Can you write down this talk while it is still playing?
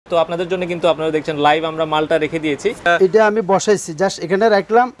তো আপনাদের জন্য কিন্তু আপনারা দেখছেন লাইভ আমরা মালটা রেখে দিয়েছি। এটা আমি বসাইছি, জাস্ট এখানে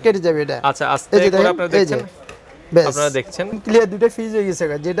রাখলাম, কেটে যাবে এটা। আচ্ছা, আস্তে করে আপনারা দেখছেন, আপনারা দেখছেন ক্লিয়ার দুটো ফিজ হয়ে গেছে,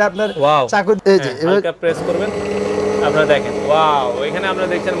 যেটা আপনার চাকু এই যে হালকা প্রেস করবেন, আপনারা দেখেন ওয়াও, এখানে আপনারা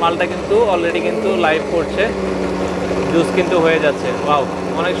দেখছেন মালটা কিন্তু অলরেডি কিন্তু লাইভ করছে, জুস কিন্তু হয়ে যাচ্ছে। ওয়াও,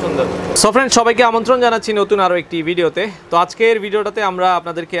 অনেক সুন্দর। সো ফ্রেন্ডস, সবাইকে আমন্ত্রণ জানাচ্ছি নতুন আরো একটি ভিডিওতে। তো আজকের ভিডিওটাতে আমরা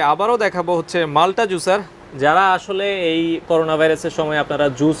আপনাদেরকে আবারও দেখাবো হচ্ছে মালটা জুসার। যারা আসলে এই করোনা ভাইরাসের সময় আপনারা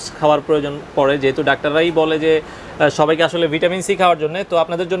জুস খাওয়ার প্রয়োজন পড়ে, যেহেতু ডাক্তাররাই বলে যে সবাইকে আসলে ভিটামিন সি খাওয়ার জন্য, তো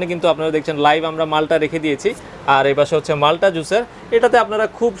আপনাদের জন্য কিন্তু আপনারা দেখছেন লাইভ আমরা মালটা রেখে দিয়েছি। আর এই পাশে হচ্ছে মালটা জুসার, এটাতে আপনারা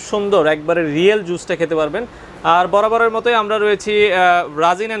খুব সুন্দর একবারে রিয়েল জুসটা খেতে পারবেন। আর বরাবরের মতোই আমরা রয়েছি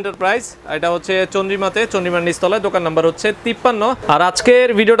রাজিন এন্টারপ্রাইজ, এটা হচ্ছে চন্দ্রিমাতে, চন্দ্রিমার নিচতলায়, দোকান নাম্বার হচ্ছে 53। আর আজকের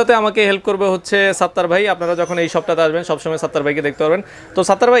ভিডিওটাতে আমাকে হেল্প করবে হচ্ছে সাত্তার ভাই। আপনারা যখন এই শপটাতে আসবেন সবসময় সাত্তার ভাইকে দেখতে পারবেন। তো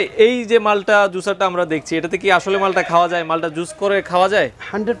সাত্তার ভাই, এই যে মালটা জুসারটা আমরা দেখছি, এটাতে কি আসলে মালটা খাওয়া যায়, মালটা জুস করে খাওয়া যায়?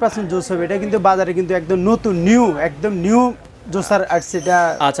 100% জুস হবে এটা, কিন্তু বাজারে কিন্তু একদম নতুন একদম নিউ জুসার আসছে এটা।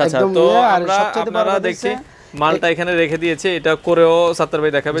 আচ্ছা, তো আমরা দেখছি মালটা এখানে রেখে দিয়েছে, এটা করেও সাত্তার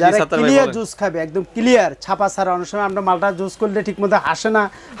ভাই দেখাবে। যে সাত্তার ভাই ক্লিয়ার জুস খাবে, একদম ক্লিয়ার ছাপা ছাড়া। অনেক সময় আমরা মালটা জুস করলে ঠিকমতো আসে না,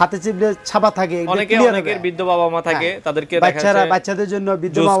 হাতে চিপলে ছাপা থাকে। অনেকের বৃদ্ধ বাবা মা থাকে, তাদেরকে বাচ্চাদের জন্য,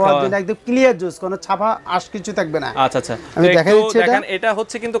 বৃদ্ধ বাবার জন্য একদম ক্লিয়ার জুস, কোনো ছাপা আশ কিছু থাকবে না। আচ্ছা, আমি দেখাই দিচ্ছি। দেখেন, এটা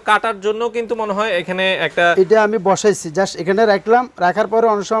হচ্ছে কিন্তু কাটার জন্য কিন্তু মনে হয় এখানে একটা, এটা আমি বসাইছি, জাস্ট এখানে রাখলাম, রাখার পরে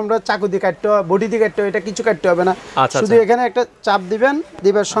অনেক সময় আমরা চাকু দিয়ে কাটতে হবে, বডি দিয়ে কাটতে হবে, এটা কিছু কাটতে হবে না। শুধু এখানে একটা চাপ দিবেন,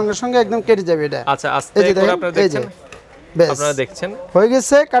 দিবার সঙ্গে সঙ্গে একদম কেটে যাবে এটা। আচ্ছা, আস্তে করে আপনারা দেখছেন, আপনারা দেখছেন হয়ে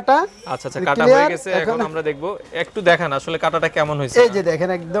গেছে কাটা। আচ্ছা, কাটা হয়ে গেছে। এখন আমরা দেখব, একটু দেখান আসলে কাটাটা কেমন হয়েছে। এই যে দেখেন,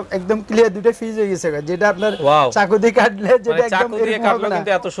 একদম ক্লিয়ার দুটো ফিজ হয়ে গেছে, যেটা আপনার চাকু দিয়ে কাটলে যেটা একদম চাকু দিয়ে কাটলে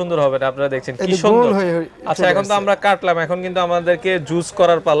কিন্তু এত সুন্দর হবে না। আপনারা দেখছেন কি সুন্দর। আচ্ছা, এখন তো আমরা কাটলাম, এখন কিন্তু আমাদেরকে জুস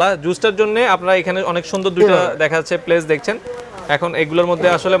করার পালা। জুসটার জন্য আপনারা এখানে অনেক সুন্দর দুটো দেখা যাচ্ছে প্লেস দেখছেন। এখন এগুলোর মধ্যে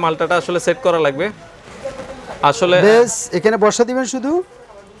আসলে মালটাটা আসলে সেট করা লাগবে। আসলে বেশ এখানে বসা দিবেন শুধু,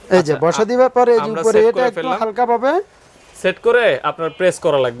 এই যে বসা দিবার পরে এই যে উপরে এটা একটু হালকা পাবে সেট করে আপনার প্রেস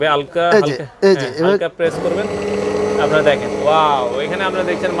করা লাগবে, হালকা প্রেস করবেন। আপনারা দেখেন ওয়াও, এখানে আপনারা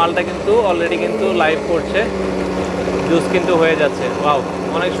দেখছেন মালটা কিন্তু অলরেডি কিন্তু লাইভ করছে, জুস কিন্তু হয়ে যাচ্ছে। ওয়াও,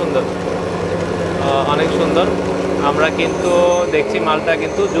 অনেক সুন্দর, অনেক সুন্দর। আমরা কিন্তু দেখছি মালটা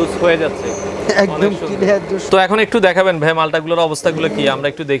কিন্তু জুস হয়ে যাচ্ছে একদম ক্লিয়ার জুস। তো এখন একটু দেখাবেন ভাই মালটাগুলোর অবস্থাগুলো কি, আমরা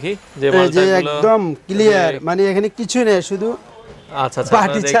একটু দেখি যে মালটাগুলো একদম ক্লিয়ার, মানে এখানে কিছু নেই, শুধু আচ্ছা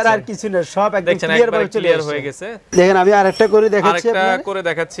বাটি ছাড়া আর কিছু না, সব একদম ক্লিয়ার হয়ে গেছে। দেখেন আমি আরেকটা করে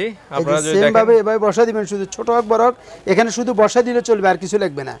দেখাচ্ছি, আপনারা যদি সেম ভাবে এভাবে বসা দিবেন, শুধু ছোট হোক বড় হোক, এখানে শুধু বসা দিলে চলবে, আর কিছু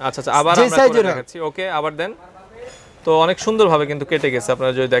লাগবে না। আচ্ছা, আবার আমরা করে দেখাচ্ছি। ওকে, আবার দেন। তো অনেক সুন্দর ভাবে কিন্তু কেটে গেছে,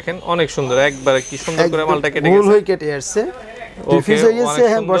 আপনারা যদি দেখেন অনেক সুন্দর, একবারে কি সুন্দর করে মালটা কেটে গেছে, গোল হয়ে কেটে আসছে, ডিফিউজ হয়ে গেছে।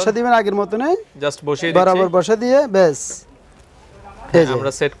 হ্যাঁ, বসা দিবেন আগের মতনই, জাস্ট বসিয়ে দিচ্ছি, বরাবর বসা দিয়ে বেশ এই যে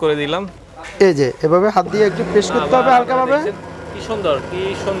আমরা সেট করে দিলাম। এই যে এভাবে হাত দিয়ে একটু প্রেস করতে হবে হালকা ভাবে। কি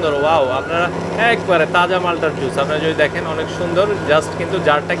সুন্দর ওয়াও, আপনারা একবারে তাজা মালটার জুস আপনারা যদি দেখেন অনেক সুন্দর, জাস্ট কিন্তু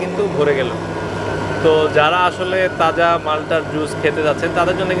জারটা কিন্তু ভরে গেল। তো যারা আসলে তাজা মালটার জুস খেতে যাচ্ছেন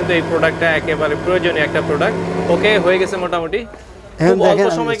তাদের জন্য কিন্তু এই প্রোডাক্টটা একেবারে প্রয়োজনীয় একটা প্রোডাক্ট। ওকে, হয়ে গেছে মোটামুটি, খুব অল্প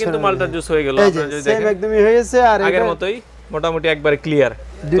সময় কিন্তু মালটার জুস হয়ে গেল। আপনারা যদি দেখেন একদমই হয়ে গেছে, আর আগের মতোই মোটামুটি একবারে ক্লিয়ার।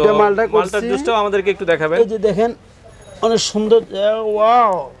 দুটো মালটার জুসটাও আমাদেরকে একটু দেখাবেন। এই যে দেখেন অনেক সুন্দর,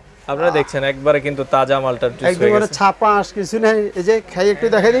 ওয়াও, আপনারা দেখছেন একবারে কিন্তু তাজা মালটার জুস হয়ে গেছে, ছাপা আস কিছু নাই। এই যে খাই একটু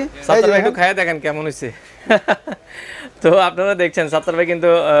দেখাই দিই, একটু খাইয়ে দেখেন কেমন হয়েছে। তো আপনারা দেখছেন সাত্তার ভাই কিন্তু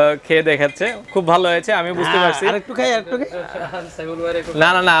খেয়ে দেখাচ্ছে, খুব ভালো হয়েছে, আমি বুঝতে পারছি। আরেকটু খাই,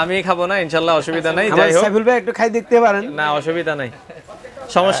 না আমি খাবো না, ইনশাআল্লাহ অসুবিধা নাই। যাই হোক, সাইফুল ভাই একটু খাই দেখতে পারেন, না অসুবিধা নাই,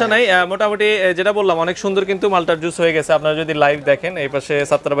 সমস্যা নাই। মোটামুটি যেটা বললাম অনেক সুন্দর কিন্তু মালটার জুস হয়ে গেছে। আপনারা যদি লাইভ দেখেন, এই পাশে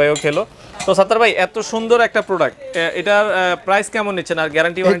সাত্তার ভাইও খেলো। তো সাত্তার ভাই, এত সুন্দর একটা প্রোডাক্ট, এটার প্রাইস কেমন নিচ্ছেন আর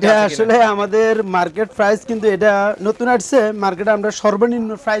গ্যারান্টি ওয়ারেন্টি আছে কিনা? আসলে আমাদের মার্কেট প্রাইস কিন্তু এটা নতুন আসছে মার্কেটে, আমরা সর্বনিম্ন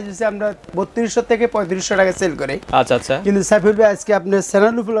প্রাইস হচ্ছে আমরা 3200 থেকে 3500 টাকা সেল করি। আচ্ছা, কিন্তু সাইফুল ভাই আজকে আপনার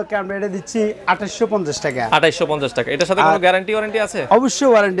চ্যানেল উপলক্ষে আমরা এটা দিচ্ছি 2850 টাকা। 2850 টাকা। এটার সাথে কোনো গ্যারান্টি ওয়ারেন্টি আছে? অবশ্যই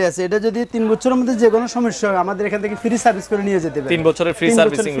ওয়ারেন্টি আছে। এটা যদি 3 বছরের মধ্যে যে কোনো সমস্যা হয় আমাদের এখান থেকে ফ্রি সার্ভিস করে নিয়ে যেতে পারবেন। 3 বছরের ফ্রি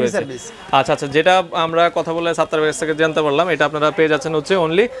সার্ভিসিং রয়েছে। আচ্ছা, যেটা আমরা কথা বলে সাত্তার ভাইয়ের থেকে জানতে পারলাম, এটা আপনারা পেয়ে যাচ্ছেন হচ্ছে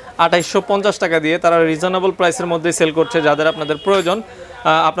অনলি 2850 টাকা দিয়ে। তারা রিজনেবল প্রাইসের মধ্যে সেল করছে, যাদের আপনাদের প্রয়োজন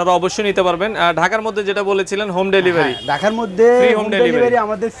আপনারা অবশ্যই নিতে পারবেন। ঢাকার মধ্যে যেটা বলেছিলেন হোম ডেলিভারি, ঢাকার মধ্যে হোম ডেলিভারি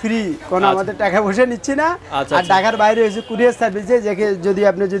আমাদের ফ্রি, কোনো আমাদের টাকা পয়সা নিচ্ছি না। আর ঢাকার বাইরে হচ্ছে কুরিয়ার সার্ভিসে, যদি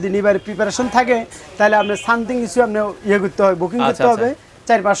আপনি নিবার প্রিপারেশন থাকে তাহলে আপনার সামথিং ইস্যু আপনি করতে হবে, বুকিং করতে হবে।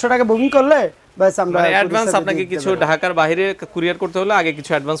 400-500 টাকা বুকিং করলে বাস আমরা মানে অ্যাডভান্স আপনাকে কিছু ঢাকার বাইরে কুরিয়ার করতে হলে আগে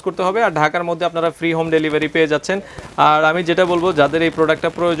কিছু অ্যাডভান্স করতে হবে, আর ঢাকার মধ্যে আপনারা ফ্রি হোম ডেলিভারি পেয়ে যাচ্ছেন। আর আমি যেটা বলবো, যাদের এই প্রোডাক্টটা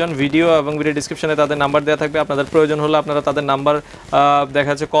প্রয়োজন, ভিডিও এবং ভিডিও ডিসক্রিপশনে তাদের নাম্বার দেওয়া থাকবে, আপনাদের প্রয়োজন হলে আপনারা তাদের নাম্বার দেখা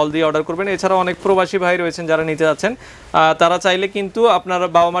যাচ্ছে কল দিয়ে অর্ডার করবেন। এছাড়াও অনেক প্রবাসী ভাই রয়েছেন যারা নিতে যাচ্ছেন, তারা চাইলে কিন্তু আপনারা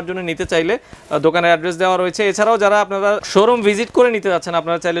বাবা মার জন্য নিতে চাইলে দোকানের অ্যাড্রেস দেওয়া রয়েছে। এছাড়াও যারা আপনারা শোরুম ভিজিট করে নিতে যাচ্ছেন,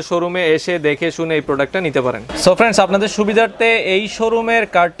 আপনারা চাইলে শোরুমে এসে দেখে শুনে এই প্রোডাক্টটা নিতে পারেন। সো ফ্রেন্ডস, আপনাদের সুবিধার্থে এই শোরুমের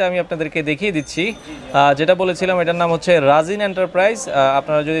কার্ডটা আমি আপনাদেরকে দেখিয়ে দিচ্ছি। যেটা বলেছিলাম, এটার নাম হচ্ছে রাজিন এন্টারপ্রাইজ।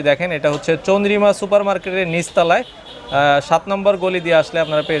 আপনারা যদি দেখেন, এটা হচ্ছে চন্দ্রিমা সুপার মার্কেটের নিচতলায় 7 নম্বর গলি দিয়ে আসলে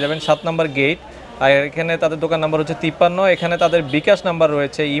আপনারা পেয়ে যাবেন, 7 নম্বর গেট। আর এখানে তাদের দোকান নাম্বার হচ্ছে 53। এখানে তাদের বিকাশ নাম্বার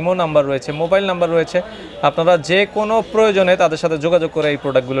রয়েছে, ইমো নাম্বার রয়েছে, মোবাইল নাম্বার রয়েছে। আপনারা যে কোনো প্রয়োজনে তাদের সাথে যোগাযোগ করে এই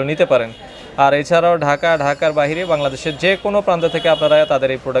প্রোডাক্টগুলো নিতে পারেন। আর এছাড়াও ঢাকার বাইরে বাংলাদেশের যে কোনো প্রান্ত থেকে আপনারা তাদের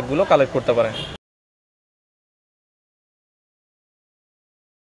এই প্রোডাক্টগুলো কালেক্ট করতে পারেন।